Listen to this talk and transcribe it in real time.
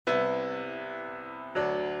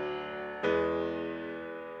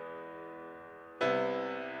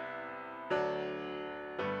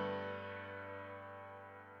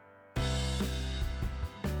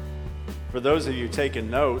For those of you taking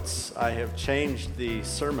notes, I have changed the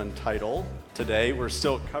sermon title today. We're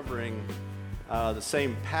still covering the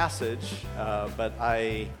same passage, but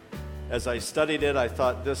as I studied it, I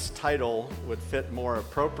thought this title would fit more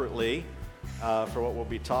appropriately for what we'll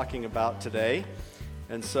be talking about today.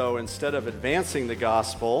 And so instead of advancing the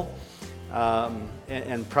gospel,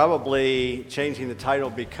 and probably changing the title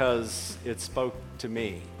because it spoke to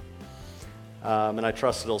me, and I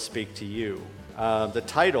trust it'll speak to you. The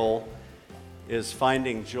title is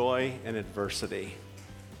Finding Joy in Adversity.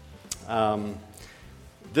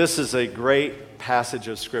 This is a great passage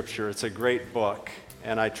of Scripture. It's a great book,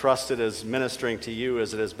 and I trust it is ministering to you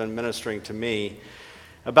as it has been ministering to me.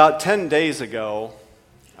 About 10 days ago,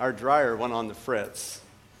 our dryer went on the fritz.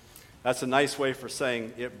 That's a nice way for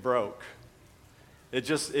saying it broke. It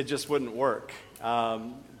just wouldn't work.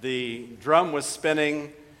 The drum was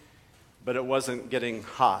spinning, but it wasn't getting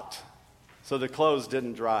hot, so the clothes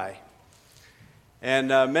didn't dry. And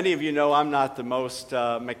many of you know I'm not the most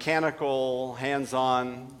mechanical,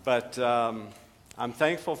 hands-on, but I'm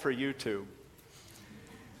thankful for YouTube.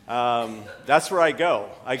 That's where I go.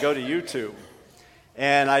 I go to YouTube.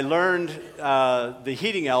 And I learned the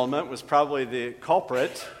heating element was probably the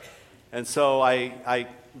culprit, and so I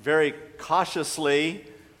very cautiously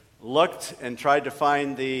looked and tried to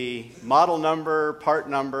find the model number, part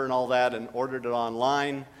number, and all that, and ordered it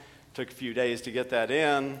online. Took a few days to get that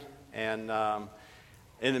in, and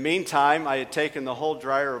in the meantime, I had taken the whole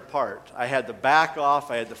dryer apart. I had the back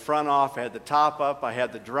off, I had the front off, I had the top up, I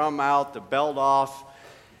had the drum out, the belt off,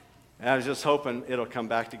 and I was just hoping it'll come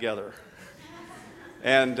back together.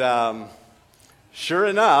 And sure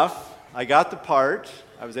enough, I got the part.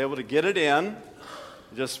 I was able to get it in,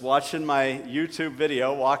 just watching my YouTube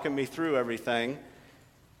video, walking me through everything,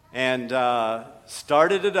 and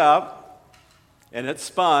started it up, and it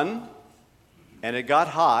spun, and it got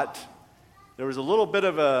hot. There was a little bit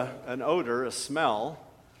of an odor, a smell,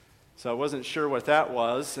 so I wasn't sure what that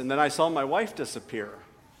was. And then I saw my wife disappear.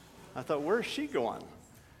 I thought, where's she going?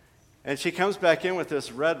 And she comes back in with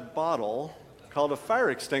this red bottle called a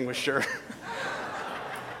fire extinguisher.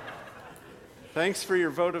 Thanks for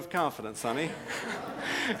your vote of confidence, honey.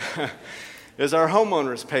 Is our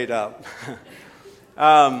homeowners paid up?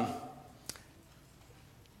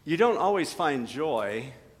 You don't always find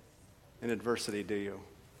joy in adversity, do you?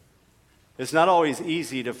 It's not always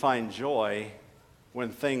easy to find joy when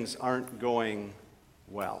things aren't going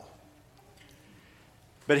well.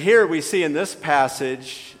 But here we see in this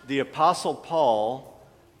passage, the Apostle Paul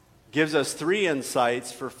gives us 3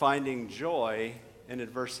 insights for finding joy in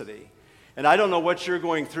adversity. And I don't know what you're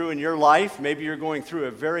going through in your life. Maybe you're going through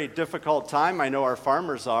a very difficult time. I know our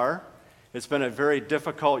farmers are. It's been a very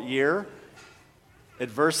difficult year.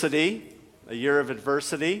 Adversity, a year of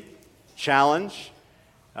adversity, challenge.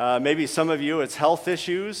 Maybe some of you, it's health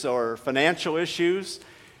issues or financial issues,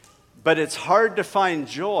 but it's hard to find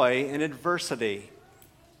joy in adversity,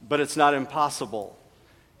 but it's not impossible.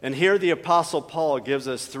 And here the Apostle Paul gives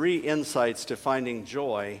us 3 insights to finding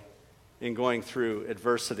joy in going through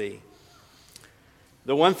adversity.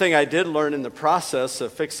 The one thing I did learn in the process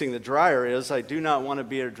of fixing the dryer is I do not want to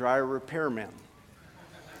be a dryer repairman.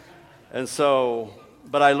 And so,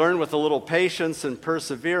 but I learned with a little patience and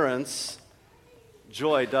perseverance,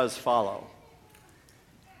 joy does follow.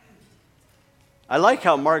 I like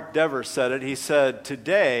how Mark Dever said it. He said,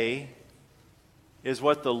 today is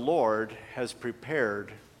what the Lord has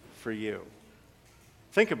prepared for you.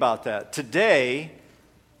 Think about that. Today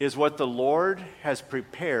is what the Lord has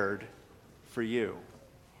prepared for you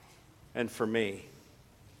and for me.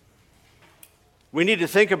 We need to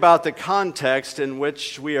think about the context in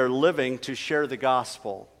which we are living to share the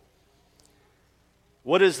gospel.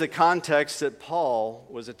 What is the context that Paul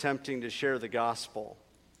was attempting to share the gospel?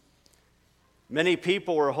 Many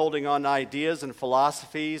people were holding on to ideas and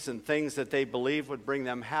philosophies and things that they believed would bring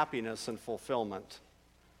them happiness and fulfillment.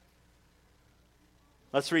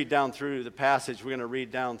 Let's read down through the passage. We're going to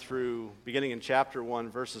read down through, beginning in chapter 1,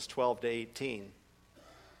 verses 12 to 18.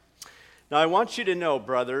 Now I want you to know,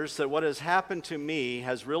 brothers, that what has happened to me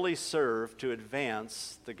has really served to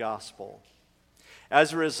advance the gospel.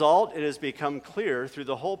 As a result, it has become clear through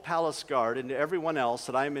the whole palace guard and to everyone else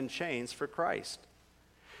that I am in chains for Christ.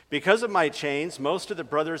 Because of my chains, most of the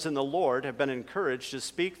brothers in the Lord have been encouraged to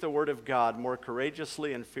speak the word of God more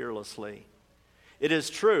courageously and fearlessly. It is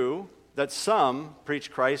true that some preach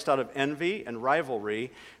Christ out of envy and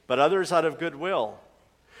rivalry, but others out of goodwill.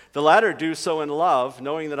 The latter do so in love,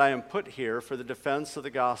 knowing that I am put here for the defense of the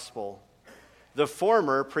gospel. The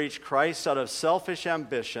former preach Christ out of selfish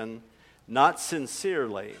ambition, not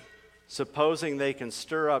sincerely, supposing they can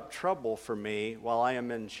stir up trouble for me while I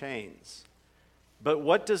am in chains. But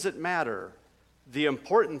what does it matter? The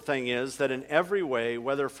important thing is that in every way,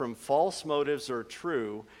 whether from false motives or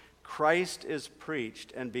true, Christ is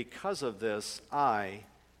preached, and because of this, I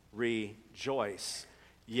rejoice.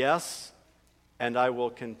 Yes, and I will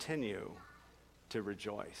continue to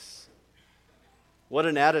rejoice. What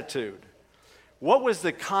an attitude. What was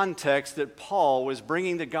the context that Paul was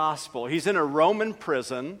bringing the gospel? He's in a Roman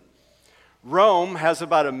prison. Rome has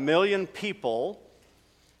about 1 million people.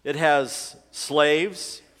 It has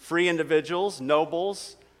slaves, free individuals,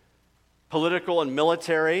 nobles, political and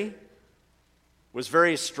military. Was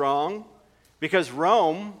very strong because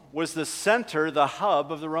Rome was the center, the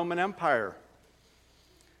hub of the Roman Empire.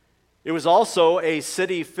 It was also a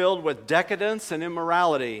city filled with decadence and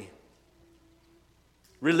immorality.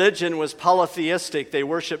 Religion was polytheistic. They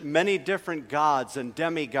worshiped many different gods and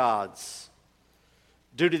demigods.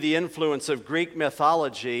 Due to the influence of Greek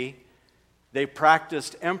mythology, they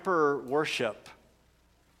practiced emperor worship.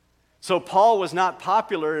 So Paul was not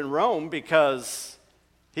popular in Rome because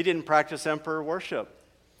he didn't practice emperor worship.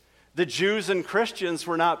 The Jews and Christians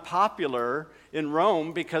were not popular in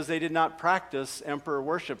Rome because they did not practice emperor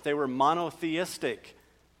worship. They were monotheistic,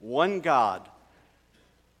 one God.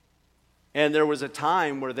 And there was a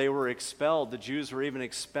time where they were expelled. The Jews were even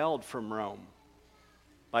expelled from Rome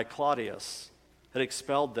by Claudius, had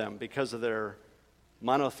expelled them because of their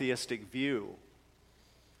monotheistic view.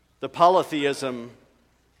 The polytheism,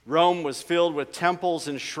 Rome was filled with temples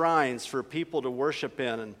and shrines for people to worship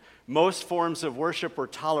in, and most forms of worship were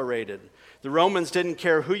tolerated. The Romans didn't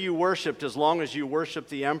care who you worshiped as long as you worshiped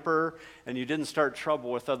the emperor and you didn't start trouble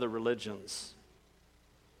with other religions.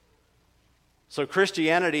 So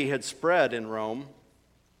Christianity had spread in Rome.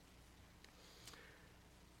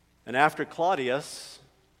 And after Claudius,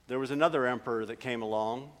 there was another emperor that came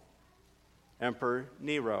along, Emperor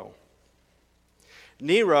Nero.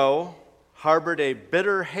 Nero harbored a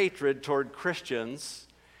bitter hatred toward Christians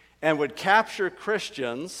and would capture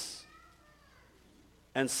Christians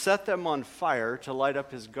and set them on fire to light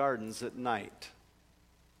up his gardens at night.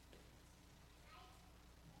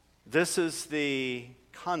 This is the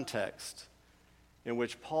context in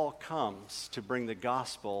which Paul comes to bring the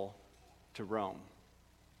gospel to Rome.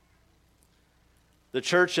 The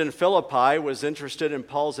church in Philippi was interested in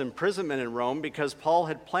Paul's imprisonment in Rome because Paul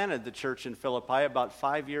had planted the church in Philippi about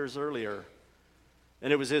 5 years earlier,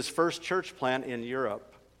 and it was his first church plant in Europe.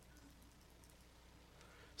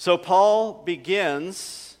 So Paul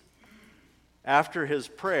begins, after his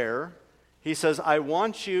prayer, he says, I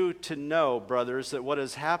want you to know, brothers, that what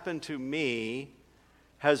has happened to me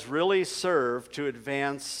has really served to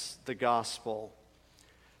advance the gospel.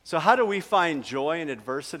 So how do we find joy in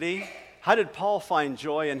adversity? How did Paul find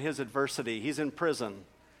joy in his adversity? He's in prison.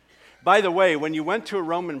 By the way, when you went to a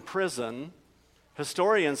Roman prison,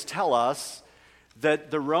 historians tell us that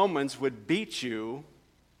the Romans would beat you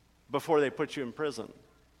before they put you in prison.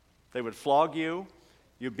 They would flog you,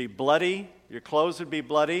 you'd be bloody, your clothes would be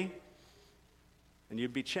bloody, and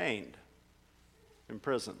you'd be chained in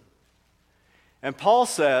prison. And Paul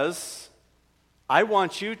says, I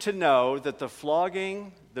want you to know that the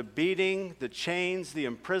flogging, the beating, the chains, the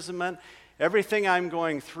imprisonment, everything I'm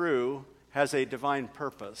going through has a divine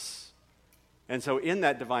purpose. And so in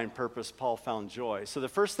that divine purpose, Paul found joy. So the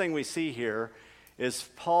first thing we see here is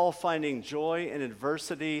Paul finding joy in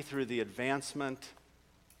adversity through the advancement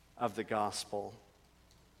of the gospel.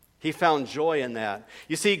 He found joy in that.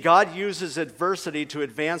 You see, God uses adversity to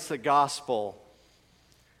advance the gospel.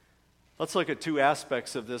 Let's look at two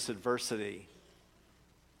aspects of this adversity.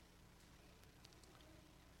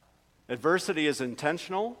 Adversity is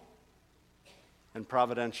intentional and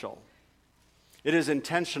providential. It is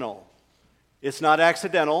intentional. It's not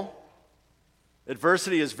accidental.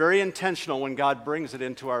 Adversity is very intentional when God brings it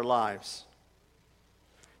into our lives.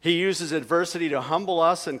 He uses adversity to humble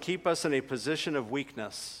us and keep us in a position of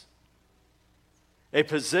weakness. A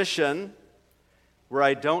position where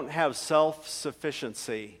I don't have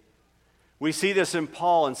self-sufficiency. We see this in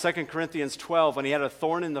Paul in 2 Corinthians 12 when he had a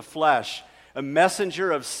thorn in the flesh, a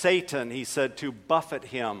messenger of Satan, he said, to buffet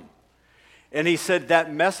him. And he said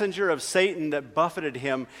that messenger of Satan that buffeted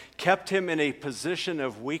him kept him in a position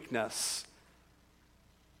of weakness.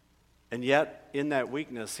 And yet, in that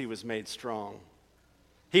weakness, he was made strong.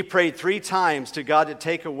 He prayed 3 times to God to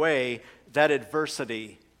take away that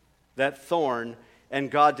adversity, that thorn, and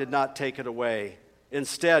God did not take it away.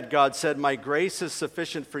 Instead, God said, my grace is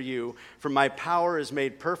sufficient for you, for my power is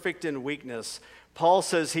made perfect in weakness. Paul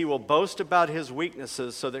says he will boast about his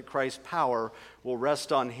weaknesses so that Christ's power will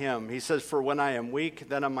rest on him. He says, for when I am weak,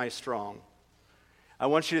 then am I strong. I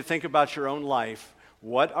want you to think about your own life.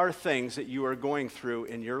 What are things that you are going through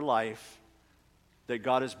in your life that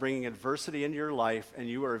God is bringing adversity into your life and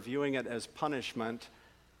you are viewing it as punishment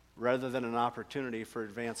rather than an opportunity for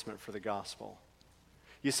advancement for the gospel?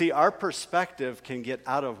 You see, our perspective can get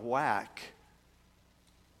out of whack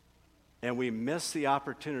and we miss the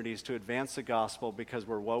opportunities to advance the gospel because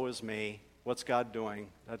we're woe is me, what's God doing,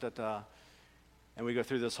 And we go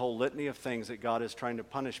through this whole litany of things that God is trying to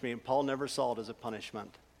punish me. And Paul never saw it as a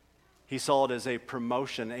punishment. He saw it as a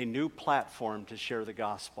promotion, a new platform to share the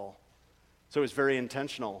gospel. So it was very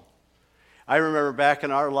intentional. I remember back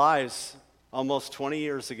in our lives almost 20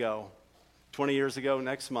 years ago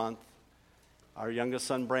next month, our youngest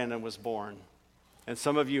son Brandon was born. And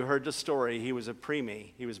some of you heard the story. He was a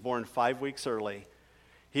preemie. He was born 5 weeks early.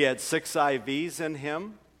 He had 6 IVs in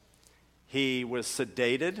him. He was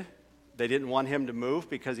sedated. They didn't want him to move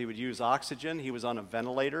because he would use oxygen. He was on a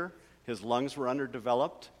ventilator. His lungs were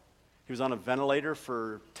underdeveloped. He was on a ventilator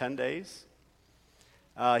for 10 days.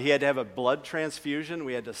 He had to have a blood transfusion.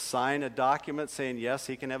 We had to sign a document saying, yes,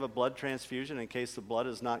 he can have a blood transfusion in case the blood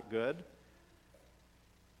is not good.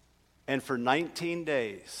 And for 19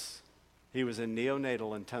 days, he was in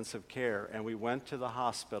neonatal intensive care, and we went to the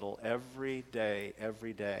hospital every day,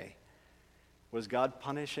 every day. Was God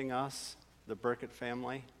punishing us, the Burkett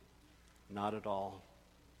family? Not at all.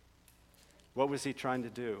 What was he trying to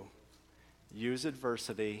do? Use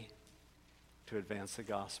adversity to advance the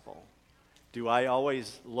gospel. Do I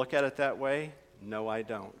always look at it that way? No, I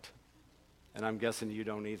don't. And I'm guessing you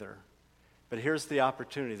don't either. But here's the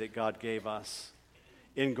opportunity that God gave us.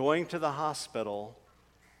 In going to the hospital,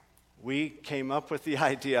 we came up with the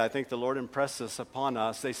idea, I think the Lord impressed this upon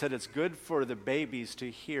us. They said it's good for the babies to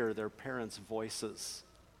hear their parents' voices.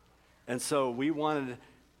 And so we wanted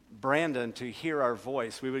Brandon to hear our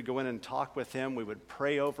voice. We would go in and talk with him. We would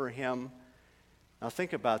pray over him. Now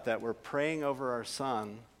think about that. We're praying over our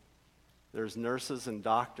son. There's nurses and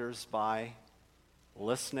doctors by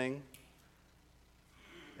listening.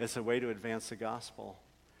 It's a way to advance the gospel.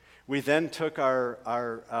 We then took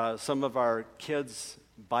some of our kids'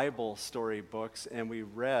 Bible story books and we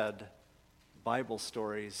read Bible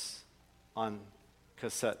stories on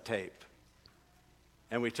cassette tape.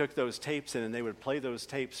 And we took those tapes in and they would play those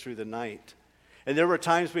tapes through the night. And there were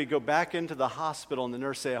times we'd go back into the hospital and the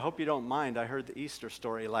nurse say, I hope you don't mind, I heard the Easter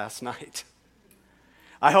story last night.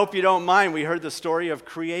 I hope you don't mind, we heard the story of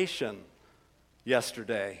creation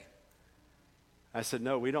yesterday. I said,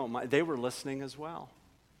 no, we don't mind. They were listening as well.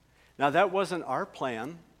 Now, that wasn't our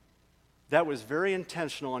plan. That was very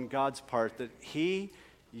intentional on God's part that he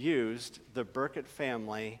used the Burkett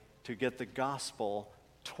family to get the gospel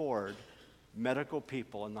toward medical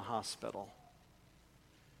people in the hospital.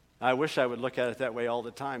 I wish I would look at it that way all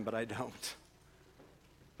the time, but I don't.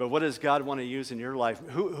 But what does God want to use in your life?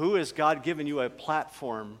 Who has God given you a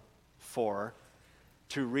platform for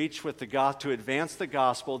to reach with the gospel, to advance the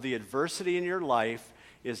gospel? The adversity in your life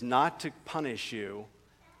is not to punish you,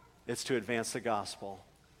 it's to advance the gospel.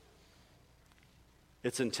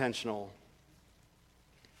 It's intentional.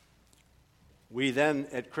 We then,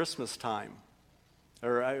 at Christmas time,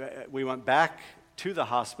 we went back to the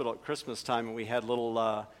hospital at Christmas time and we had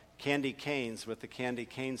little candy canes with the candy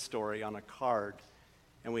cane story on a card.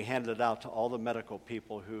 And we handed it out to all the medical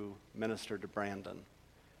people who ministered to Brandon.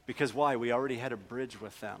 Because why? We already had a bridge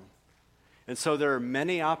with them. And so there are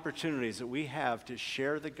many opportunities that we have to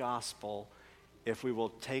share the gospel if we will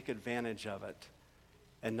take advantage of it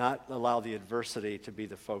and not allow the adversity to be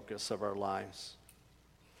the focus of our lives.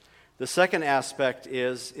 The second aspect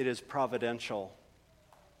is it is providential.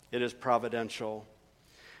 It is providential.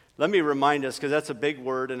 Let me remind us, because that's a big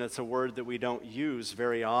word and it's a word that we don't use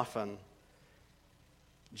very often.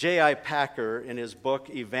 J.I. Packer, in his book,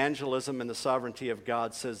 Evangelism and the Sovereignty of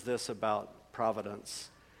God, says this about providence.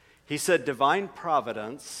 He said, divine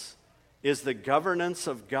providence is the governance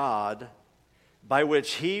of God by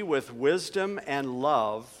which he, with wisdom and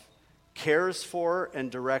love, cares for and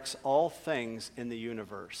directs all things in the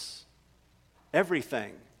universe.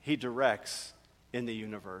 Everything he directs in the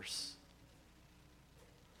universe.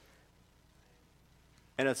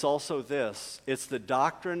 And it's also this, it's the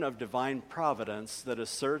doctrine of divine providence that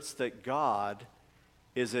asserts that God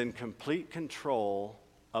is in complete control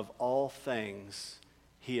of all things.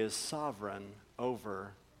 He is sovereign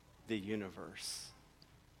over the universe.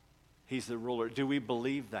 He's the ruler. Do we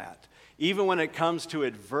believe that? Even when it comes to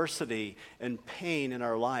adversity and pain in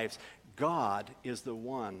our lives, God is the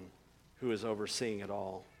one who is overseeing it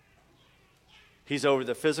all. He's over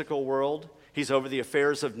the physical world. He's over the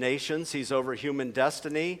affairs of nations. He's over human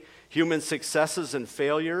destiny, human successes and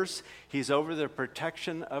failures. He's over the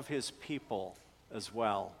protection of his people as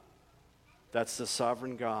well. That's the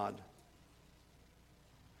sovereign God.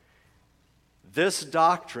 This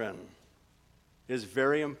doctrine is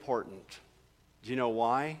very important. Do you know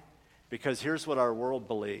why? Because here's what our world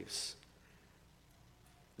believes: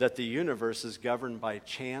 that the universe is governed by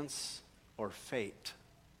chance or fate.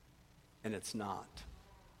 And it's not.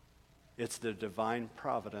 It's the divine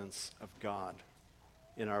providence of God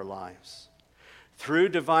in our lives. Through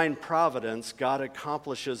divine providence, God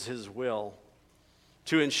accomplishes His will.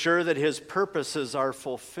 To ensure that His purposes are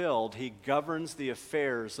fulfilled, He governs the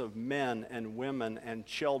affairs of men and women and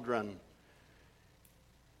children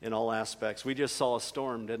in all aspects. We just saw a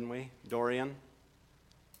storm, didn't we? Dorian.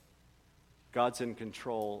 God's in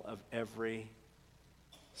control of every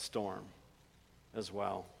storm as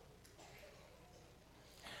well.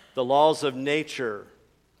 The laws of nature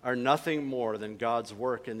are nothing more than God's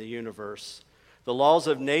work in the universe. The laws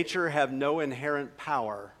of nature have no inherent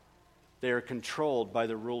power. They are controlled by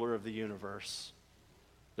the ruler of the universe.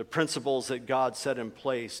 The principles that God set in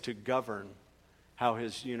place to govern how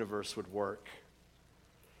His universe would work.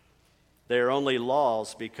 They are only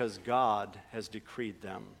laws because God has decreed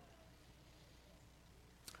them.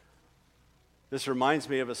 This reminds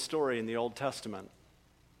me of a story in the Old Testament.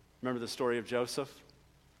 Remember the story of Joseph?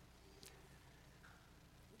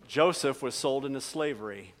 Joseph was sold into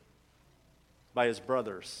slavery by his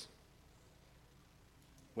brothers.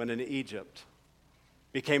 Went into Egypt.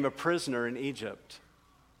 Became a prisoner in Egypt.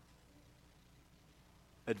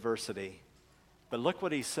 Adversity. But look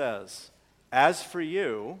what he says. As for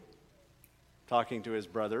you, talking to his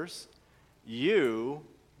brothers, you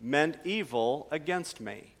meant evil against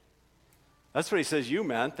me. That's what he says you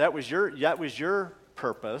meant. That was your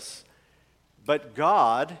purpose. But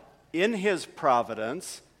God, in His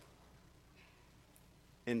providence,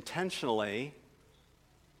 intentionally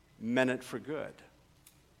meant it for good.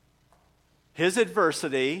 His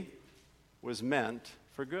adversity was meant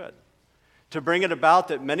for good, to bring it about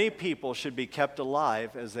that many people should be kept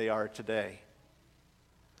alive as they are today.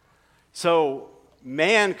 So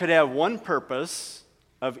man could have one purpose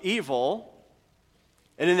of evil,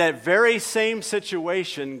 and in that very same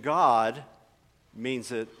situation, God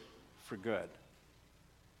means it for good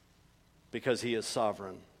because He is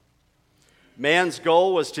sovereign. Man's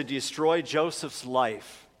goal was to destroy Joseph's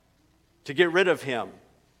life, to get rid of him.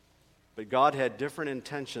 But God had different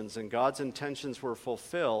intentions, and God's intentions were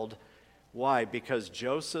fulfilled. Why? Because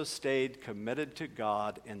Joseph stayed committed to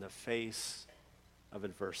God in the face of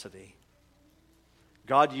adversity.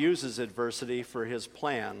 God uses adversity for His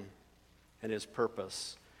plan and His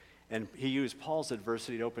purpose. And He used Paul's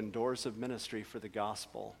adversity to open doors of ministry for the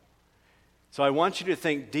gospel. So I want you to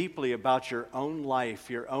think deeply about your own life,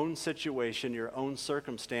 your own situation, your own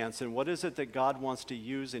circumstance, and what is it that God wants to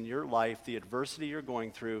use in your life, the adversity you're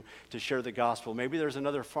going through, to share the gospel. Maybe there's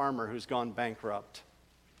another farmer who's gone bankrupt.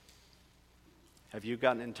 Have you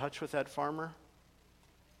gotten in touch with that farmer?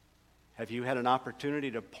 Have you had an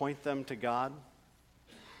opportunity to point them to God?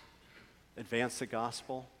 Advance the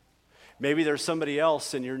gospel? Maybe there's somebody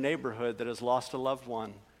else in your neighborhood that has lost a loved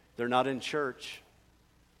one. They're not in church.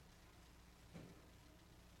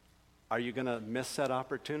 Are you going to miss that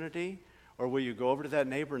opportunity? Or will you go over to that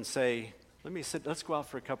neighbor and say, let's go out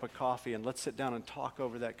for a cup of coffee and let's sit down and talk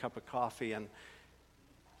over that cup of coffee and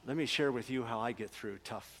let me share with you how I get through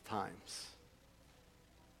tough times.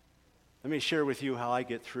 Let me share with you how I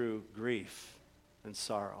get through grief and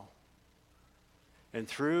sorrow. And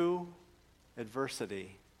through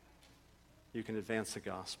adversity, you can advance the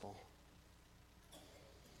gospel.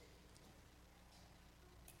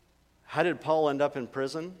 How did Paul end up in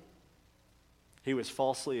prison? He was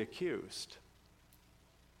falsely accused.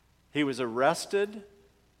 He was arrested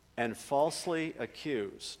and falsely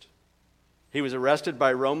accused. He was arrested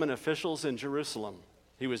by Roman officials in Jerusalem.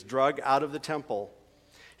 He was dragged out of the temple.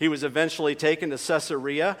 He was eventually taken to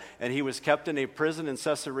Caesarea, and he was kept in a prison in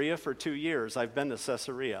Caesarea for 2 years. I've been to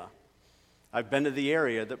Caesarea. I've been to the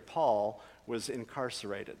area that Paul was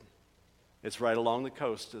incarcerated. It's right along the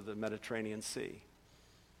coast of the Mediterranean Sea.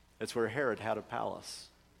 It's where Herod had a palace.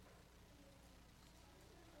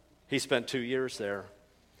 He spent 2 years there.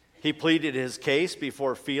 He pleaded his case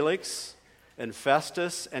before Felix and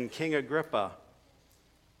Festus and King Agrippa.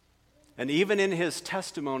 And even in his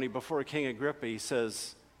testimony before King Agrippa, he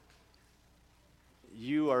says,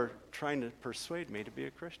 "You are trying to persuade me to be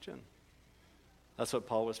a Christian." That's what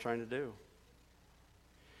Paul was trying to do.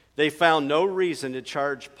 They found no reason to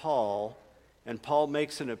charge Paul, and Paul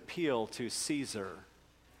makes an appeal to Caesar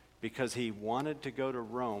because he wanted to go to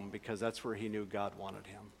Rome because that's where he knew God wanted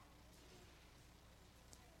him.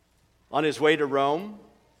 On his way to Rome,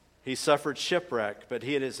 He suffered shipwreck, but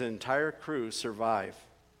he and his entire crew survive.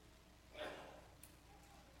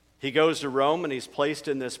 He goes to Rome, and he's placed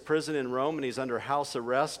in this prison in Rome, and he's under house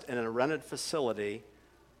arrest in a rented facility.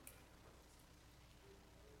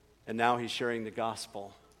 And now he's sharing the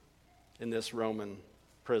gospel in this Roman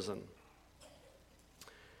prison.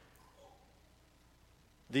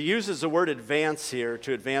 He uses the word advance here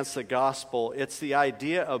to advance the gospel. It's the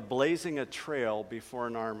idea of blazing a trail before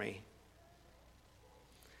an army.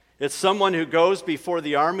 It's someone who goes before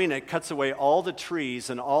the army and it cuts away all the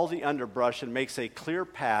trees and all the underbrush and makes a clear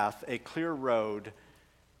path, a clear road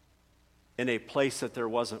in a place that there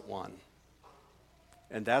wasn't one.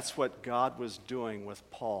 And that's what God was doing with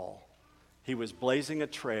Paul. He was blazing a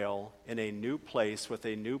trail in a new place with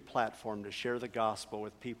a new platform to share the gospel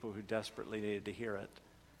with people who desperately needed to hear it,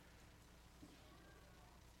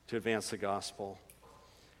 to advance the gospel.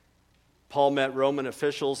 Paul met Roman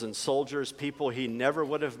officials and soldiers, people he never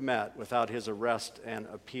would have met without his arrest and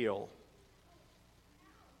appeal.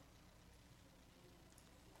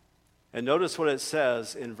 And notice what it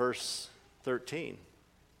says in verse 13.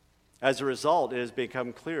 As a result, it has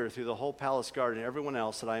become clear through the whole palace guard and everyone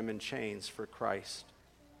else that I am in chains for Christ.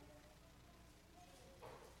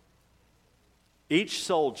 Each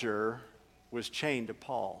soldier was chained to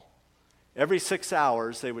Paul. Every 6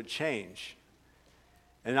 hours they would change.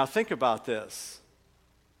 And now think about this.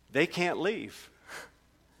 They can't leave.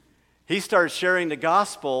 He starts sharing the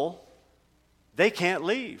gospel. They can't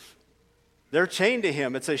leave. They're chained to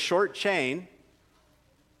him. It's a short chain.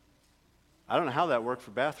 I don't know how that worked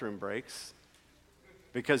for bathroom breaks,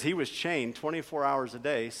 because he was chained 24 hours a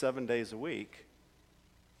day, 7 days a week,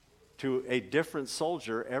 to a different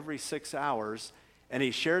soldier every 6 hours, and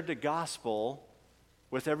he shared the gospel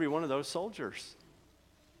with every one of those soldiers.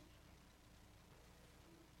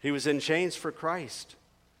 He was in chains for Christ.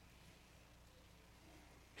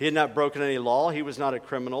 He had not broken any law. He was not a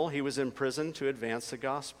criminal. He was in prison to advance the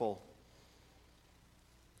gospel.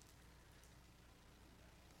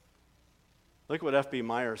 Look what F.B.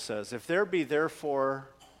 Meyer says. If there be therefore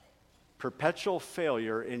perpetual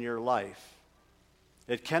failure in your life,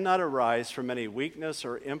 it cannot arise from any weakness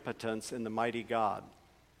or impotence in the mighty God,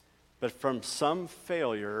 but from some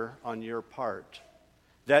failure on your part.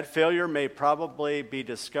 That failure may probably be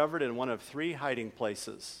discovered in one of three hiding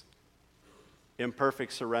places: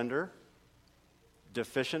 imperfect surrender,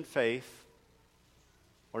 deficient faith,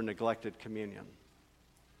 or neglected communion.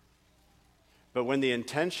 But when the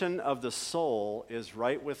intention of the soul is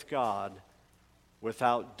right with God,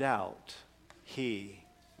 without doubt, He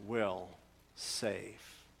will save.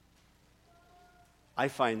 I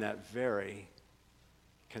find that very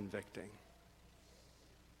convicting.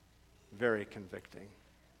 Very convicting.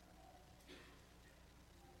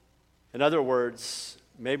 In other words,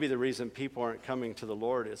 maybe the reason people aren't coming to the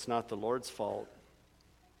Lord, it's not the Lord's fault,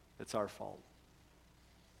 it's our fault.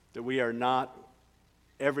 That we are not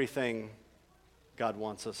everything God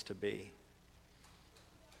wants us to be.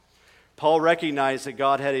 Paul recognized that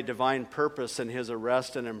God had a divine purpose in his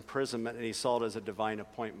arrest and imprisonment, and he saw it as a divine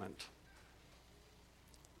appointment.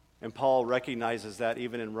 And Paul recognizes that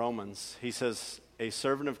even in Romans. He says, a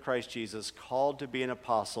servant of Christ Jesus, called to be an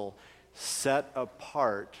apostle, set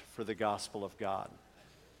apart for the gospel of God.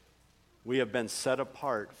 We have been set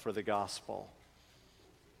apart for the gospel.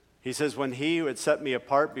 He says, when he who had set me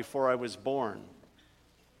apart before I was born,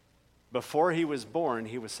 before he was born,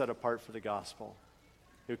 he was set apart for the gospel,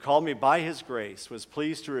 who called me by his grace, was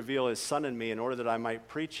pleased to reveal his Son in me in order that I might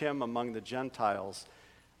preach him among the Gentiles.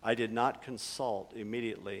 I did not consult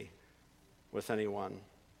immediately with anyone.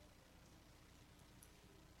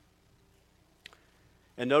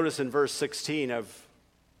 And notice in verse 16 of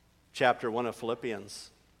chapter 1 of Philippians,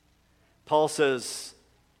 Paul says,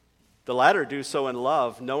 the latter do so in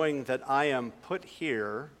love, knowing that I am put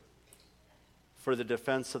here for the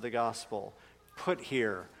defense of the gospel. Put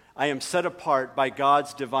here. I am set apart by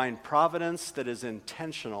God's divine providence that is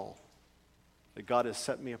intentional, that God has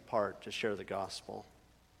set me apart to share the gospel.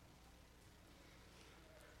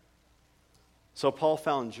 So Paul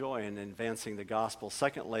found joy in advancing the gospel.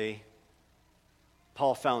 Secondly,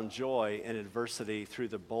 Paul found joy in adversity through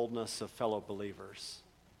the boldness of fellow believers.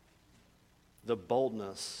 The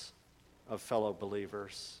boldness of fellow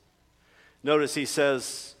believers. Notice he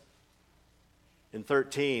says in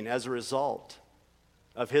 13, as a result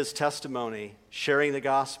of his testimony, sharing the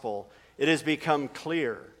gospel, it has become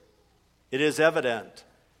clear, it is evident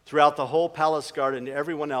throughout the whole palace guard and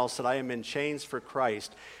everyone else that I am in chains for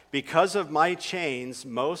Christ. Because of my chains,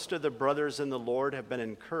 most of the brothers in the Lord have been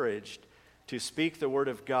encouraged to speak the word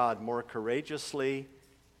of God more courageously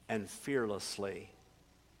and fearlessly.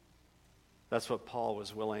 That's what Paul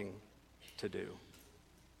was willing to do.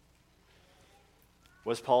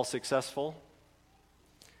 Was Paul successful?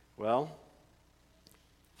 Well,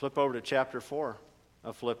 flip over to chapter 4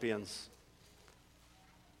 of Philippians.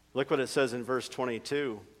 Look what it says in verse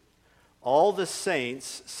 22. All the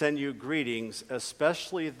saints send you greetings,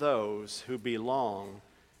 especially those who belong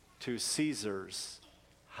to Caesar's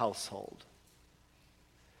household.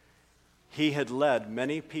 He had led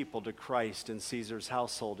many people to Christ in Caesar's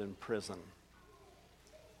household in prison.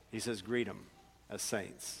 He says, greet them as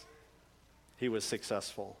saints. He was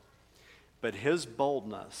successful. But his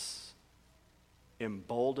boldness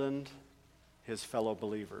emboldened his fellow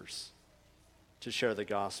believers to share the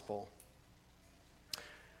gospel.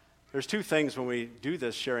 There's two things when we do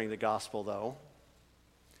this sharing the gospel, though.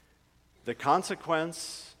 The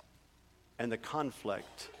consequence and the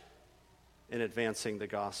conflict in advancing the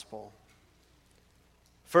gospel.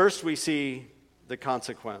 First, we see the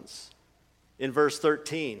consequence. In verse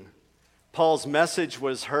 13, Paul's message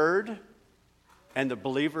was heard and the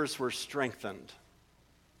believers were strengthened.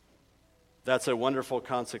 That's a wonderful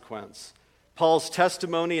consequence. Paul's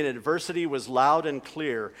testimony in adversity was loud and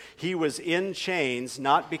clear. He was in chains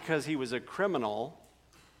not because he was a criminal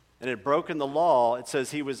and had broken the law. It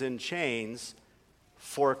says he was in chains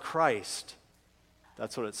for Christ.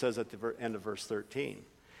 That's what it says at the end of verse 13.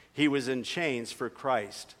 He was in chains for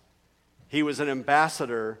Christ. He was an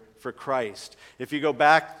ambassador for Christ. If you go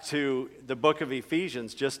back to the book of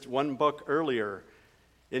Ephesians, just one book earlier,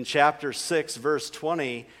 in chapter 6, verse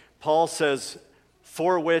 20, Paul says,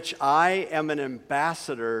 for which I am an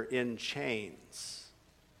ambassador in chains.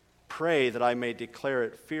 Pray that I may declare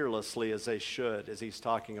it fearlessly as they should, as he's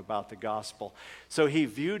talking about the gospel. So he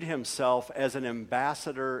viewed himself as an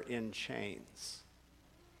ambassador in chains.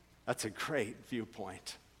 That's a great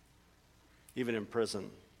viewpoint, even in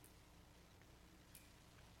prison.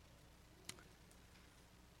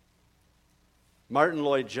 Martin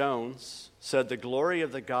Lloyd-Jones said the glory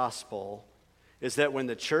of the gospel is that when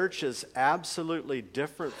the church is absolutely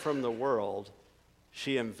different from the world,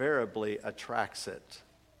 she invariably attracts it.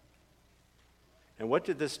 And what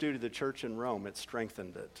did this do to the church in Rome? It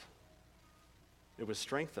strengthened it. It was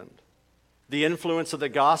strengthened. The influence of the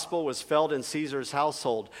gospel was felt in Caesar's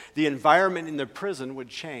household. The environment in the prison would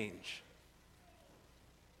change.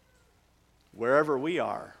 Wherever we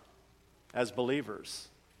are as believers,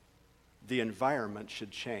 the environment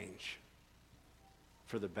should change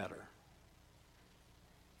for the better,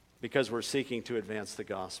 because we're seeking to advance the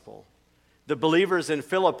gospel. The believers in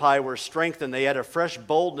Philippi were strengthened. They had a fresh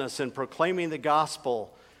boldness in proclaiming the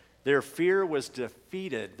gospel. Their fear was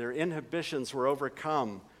defeated. Their inhibitions were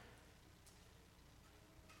overcome.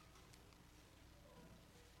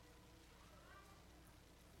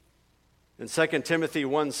 In 2 Timothy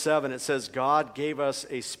 1:7, it says, God gave us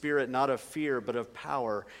a spirit not of fear, but of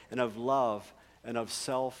power and of love and of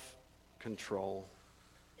self-control.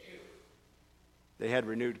 They had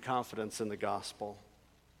renewed confidence in the gospel.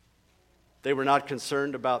 They were not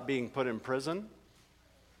concerned about being put in prison,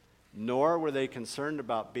 nor were they concerned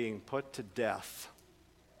about being put to death.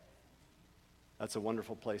 That's a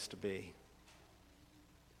wonderful place to be.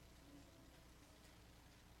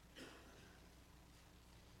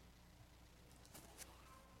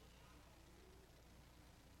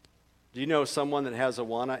 Do you know someone that has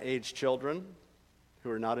Awana-aged children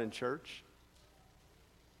who are not in church?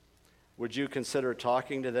 Would you consider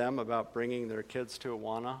talking to them about bringing their kids to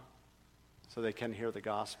Awana so they can hear the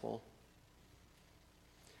gospel?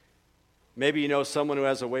 Maybe you know someone who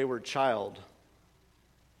has a wayward child,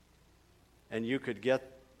 and you could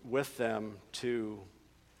get with them to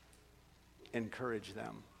encourage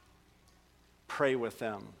them, pray with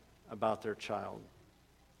them about their child.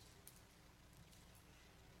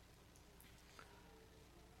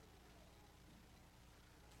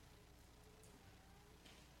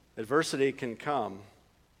 Adversity can come,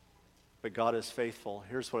 but God is faithful.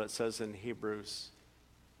 Here's what it says in Hebrews.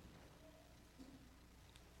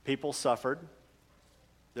 People suffered.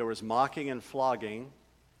 There was mocking and flogging,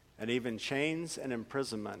 and even chains and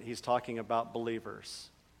imprisonment. He's talking about believers.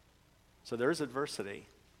 So there's adversity.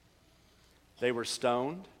 They were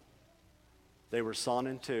stoned. They were sawn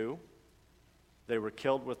in two. They were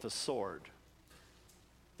killed with the sword.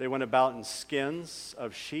 They went about in skins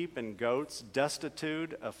of sheep and goats,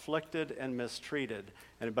 destitute, afflicted, and mistreated.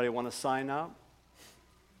 Anybody want to sign up?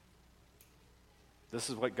 This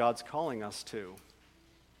is what God's calling us to.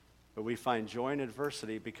 But we find joy in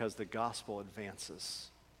adversity because the gospel advances.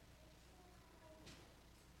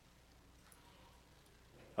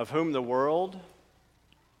 Of whom the world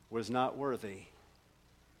was not worthy,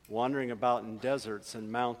 wandering about in deserts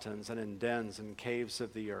and mountains and in dens and caves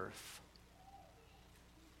of the earth.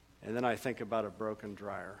 And then I think about a broken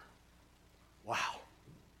dryer. Wow.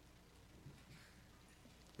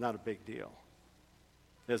 Not a big deal,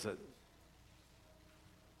 is it?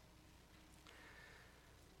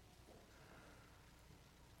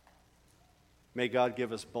 May God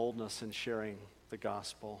give us boldness in sharing the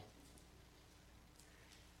gospel.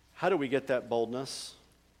 How do we get that boldness?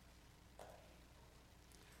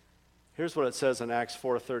 Here's what it says in Acts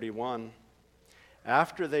 4:31.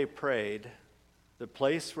 After they prayed, the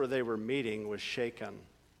place where they were meeting was shaken,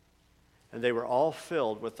 and they were all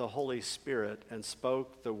filled with the Holy Spirit and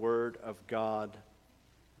spoke the word of God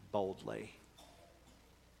boldly.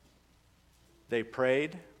 They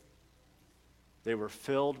prayed, they were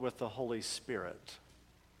filled with the Holy Spirit,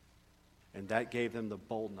 and that gave them the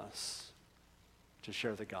boldness to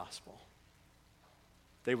share the gospel.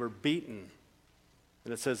 They were beaten,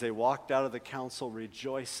 and it says they walked out of the council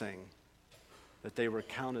rejoicing that they were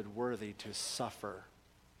counted worthy to suffer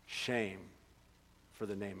shame for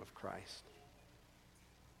the name of Christ.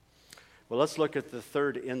 Well, let's look at the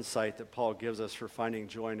third insight that Paul gives us for finding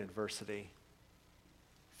joy in adversity.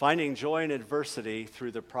 Finding joy in adversity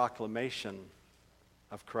through the proclamation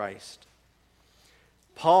of Christ.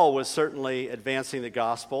 Paul was certainly advancing the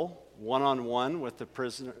gospel one-on-one with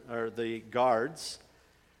the guards,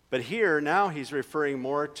 but here now he's referring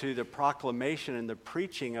more to the proclamation and the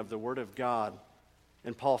preaching of the word of God.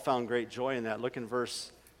 And Paul found great joy in that. Look in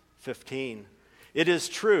verse 15. It is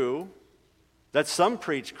true that some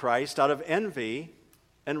preach Christ out of envy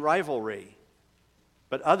and rivalry,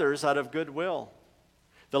 but others out of goodwill.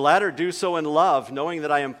 The latter do so in love, knowing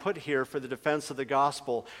that I am put here for the defense of the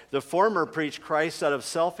gospel. The former preach Christ out of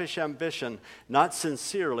selfish ambition, not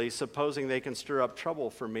sincerely, supposing they can stir up trouble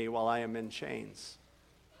for me while I am in chains.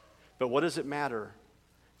 But what does it matter?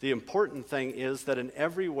 The important thing is that in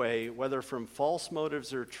every way, whether from false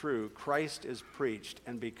motives or true, Christ is preached.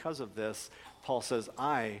 And because of this, Paul says,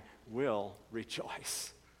 I will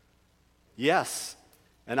rejoice. Yes,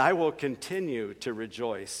 and I will continue to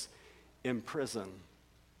rejoice in prison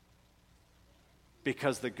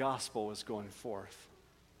because the gospel is going forth.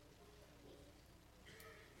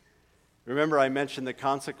 Remember I mentioned the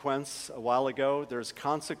consequence a while ago? There's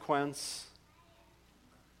consequence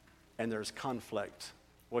and there's conflict.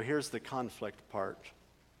 Well, here's the conflict part.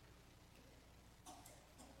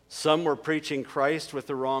 Some were preaching Christ with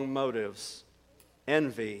the wrong motives,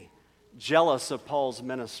 envy, jealous of Paul's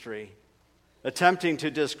ministry, attempting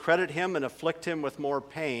to discredit him and afflict him with more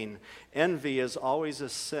pain. Envy is always a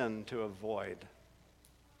sin to avoid.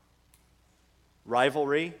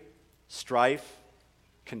 Rivalry, strife,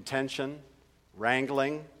 contention,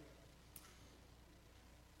 wrangling.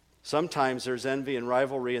 Sometimes there's envy and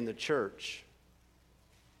rivalry in the church,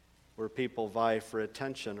 where people vie for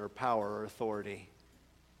attention or power or authority.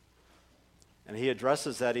 And he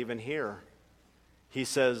addresses that even here. He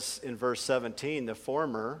says in verse 17, the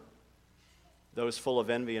former, those full of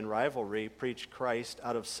envy and rivalry, preach Christ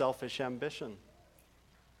out of selfish ambition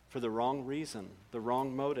for the wrong reason, the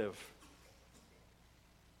wrong motive.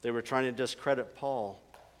 They were trying to discredit Paul.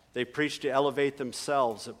 They preached to elevate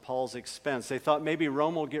themselves at Paul's expense. They thought maybe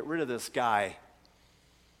Rome will get rid of this guy.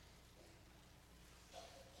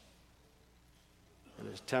 An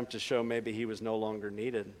attempt to show maybe he was no longer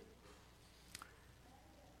needed.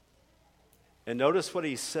 And notice what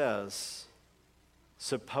he says,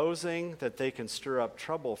 supposing that they can stir up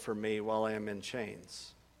trouble for me while I am in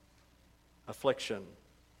chains. Affliction,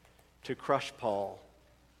 to crush Paul,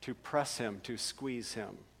 to press him, to squeeze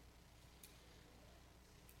him.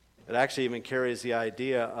 It actually even carries the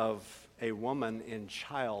idea of a woman in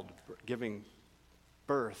giving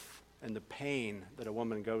birth and the pain that a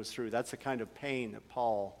woman goes through. That's the kind of pain that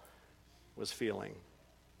Paul was feeling.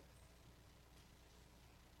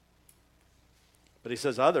 But he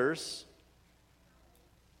says others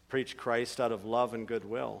preach Christ out of love and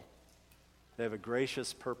goodwill. They have a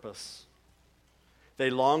gracious purpose.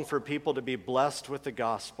 They long for people to be blessed with the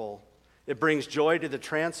gospel. It brings joy to the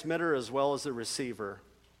transmitter as well as the receiver.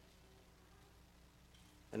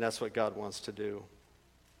 And that's what God wants to do.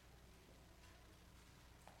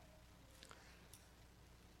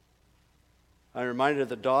 I'm reminded of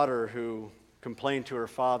the daughter who complained to her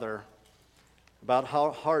father about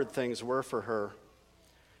how hard things were for her.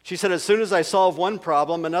 She said, as soon as I solve one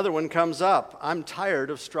problem, another one comes up. I'm tired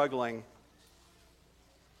of struggling.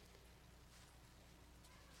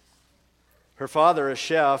 Her father, a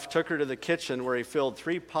chef, took her to the kitchen where he filled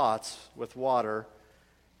 3 pots with water,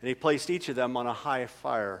 and he placed each of them on a high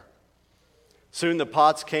fire. Soon the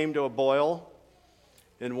pots came to a boil.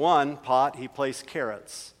 In one pot, he placed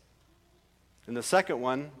carrots. In the second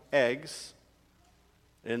one, eggs.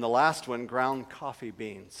 In the last one, ground coffee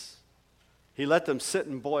beans. He let them sit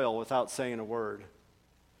and boil without saying a word.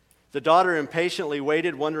 The daughter impatiently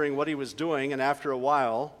waited, wondering what he was doing, and after a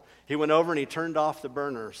while, he went over and he turned off the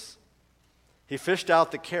burners. He fished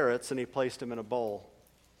out the carrots and he placed them in a bowl.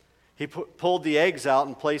 He pulled the eggs out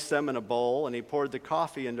and placed them in a bowl, and he poured the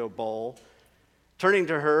coffee into a bowl. Turning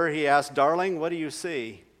to her, he asked, "Darling, what do you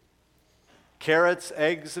see?" "Carrots,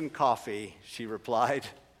 eggs, and coffee," she replied.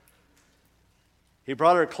 He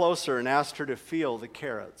brought her closer and asked her to feel the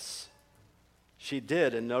carrots. She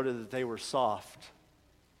did and noted that they were soft.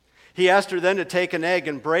 He asked her then to take an egg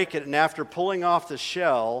and break it, and after pulling off the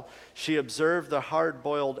shell, she observed the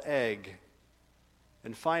hard-boiled egg.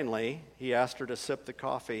 And finally, he asked her to sip the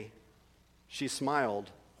coffee. She smiled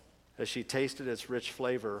as she tasted its rich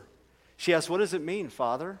flavor. She asked, "What does it mean,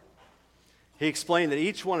 Father?" He explained that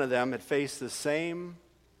each one of them had faced the same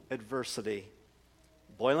adversity,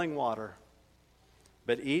 boiling water,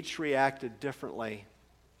 but each reacted differently.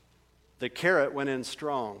 The carrot went in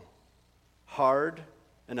strong, hard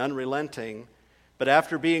and unrelenting, but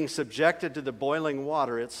after being subjected to the boiling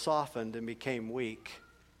water, it softened and became weak.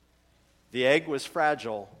 The egg was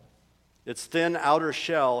fragile. Its thin outer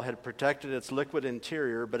shell had protected its liquid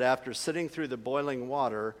interior, but after sitting through the boiling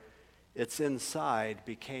water, its inside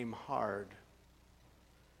became hard.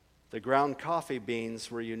 The ground coffee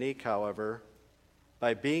beans were unique, however.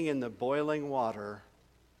 By being in the boiling water,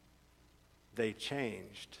 they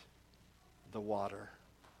changed the water.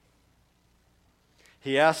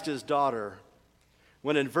 He asked his daughter,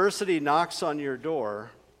 "When adversity knocks on your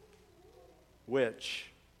door,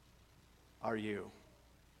 which are you?"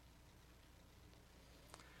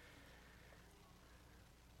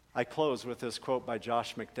 I close with this quote by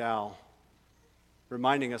Josh McDowell,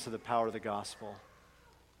 reminding us of the power of the gospel.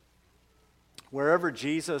 Wherever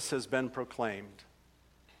Jesus has been proclaimed,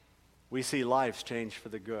 we see lives change for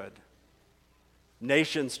the good.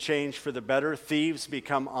 Nations change for the better. Thieves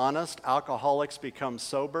become honest. Alcoholics become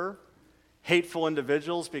sober. Hateful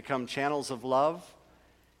individuals become channels of love.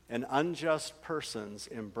 And unjust persons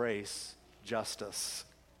embrace justice.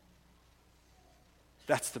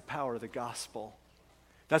 That's the power of the gospel.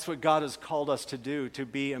 That's what God has called us to do, to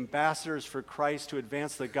be ambassadors for Christ, to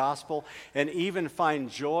advance the gospel, and even find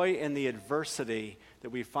joy in the adversity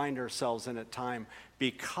that we find ourselves in at times,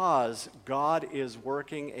 because God is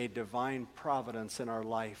working a divine providence in our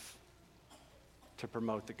life to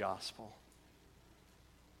promote the gospel.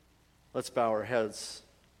 Let's bow our heads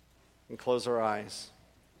and close our eyes.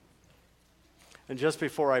 And just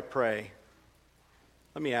before I pray,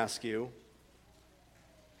 let me ask you,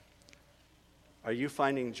 are you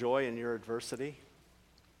finding joy in your adversity?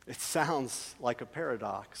 It sounds like a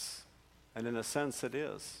paradox, and in a sense it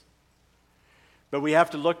is. But we have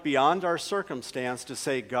to look beyond our circumstance to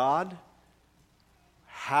say, God,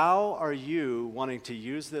 how are you wanting to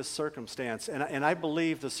use this circumstance? And I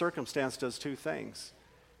believe the circumstance does two things.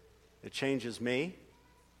 It changes me,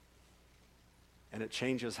 and it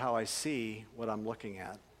changes how I see what I'm looking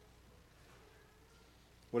at.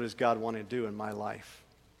 What does God want to do in my life?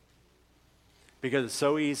 Because it's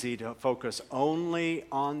so easy to focus only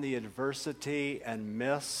on the adversity and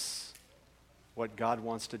miss what God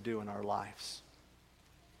wants to do in our lives.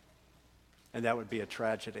 And that would be a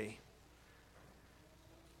tragedy.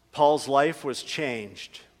 Paul's life was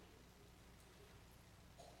changed.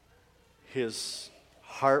 His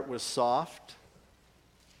heart was soft.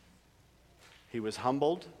 He was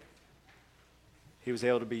humbled. He was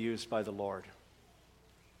able to be used by the Lord.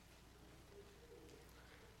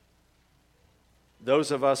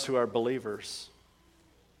 Those of us who are believers,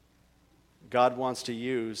 God wants to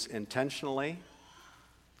use intentionally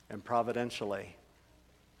and providentially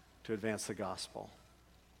to advance the gospel.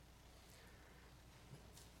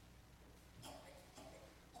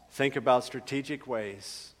 Think about strategic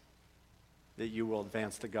ways that you will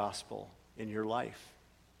advance the gospel in your life,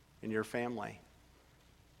 in your family,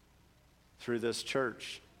 through this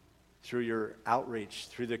church, through your outreach,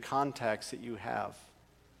 through the contacts that you have,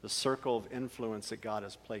 the circle of influence that God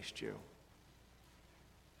has placed you.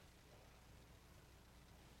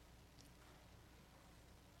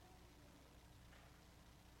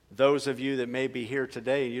 Those of you that may be here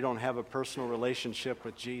today and you don't have a personal relationship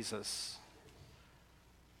with Jesus,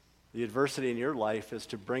 the adversity in your life is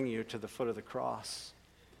to bring you to the foot of the cross,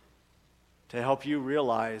 to help you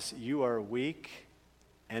realize you are weak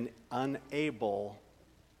and unable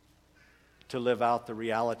to live out the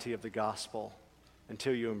reality of the gospel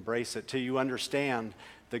until you embrace it, till you understand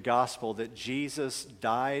the gospel that Jesus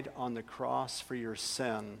died on the cross for your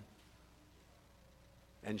sin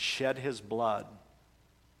and shed his blood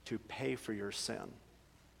to pay for your sin.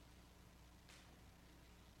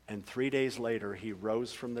 And 3 days later, he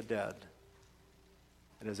rose from the dead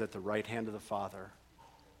and is at the right hand of the Father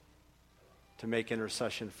to make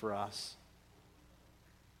intercession for us.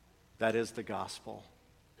 That is the gospel.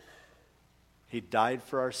 He died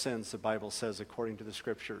for our sins, the Bible says, according to the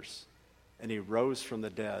Scriptures. And he rose from the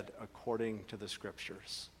dead according to the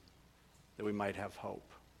Scriptures, that we might have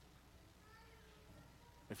hope.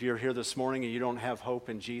 If you're here this morning and you don't have hope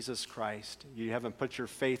in Jesus Christ, you haven't put your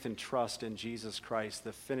faith and trust in Jesus Christ,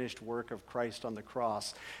 the finished work of Christ on the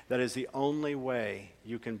cross, that is the only way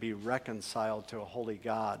you can be reconciled to a holy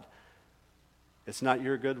God. It's not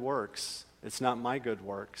your good works. It's not my good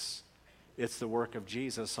works. It's the work of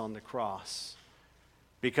Jesus on the cross.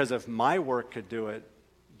 Because if my work could do it,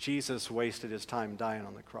 Jesus wasted his time dying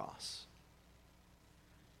on the cross.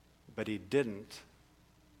 But he didn't,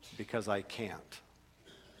 because I can't.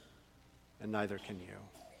 And neither can you.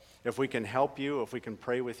 If we can help you, if we can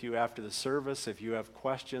pray with you after the service, if you have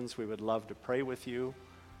questions, we would love to pray with you.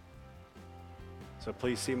 So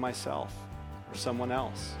please see myself or someone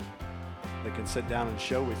else that can sit down and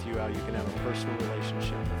show with you how you can have a personal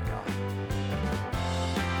relationship with God.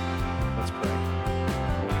 Let's pray.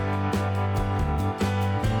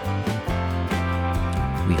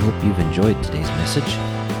 We hope you've enjoyed today's message.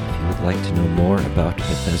 If you would like to know more about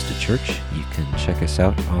Bethesda Church, you can check us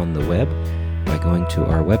out on the web by going to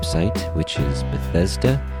our website, which is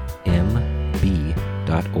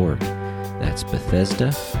BethesdaMB.org. That's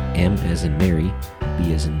Bethesda, M as in Mary,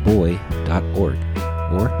 B as in boy.org.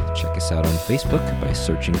 Or check us out on Facebook by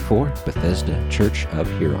searching for Bethesda Church of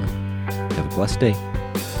Huron. Have a blessed day.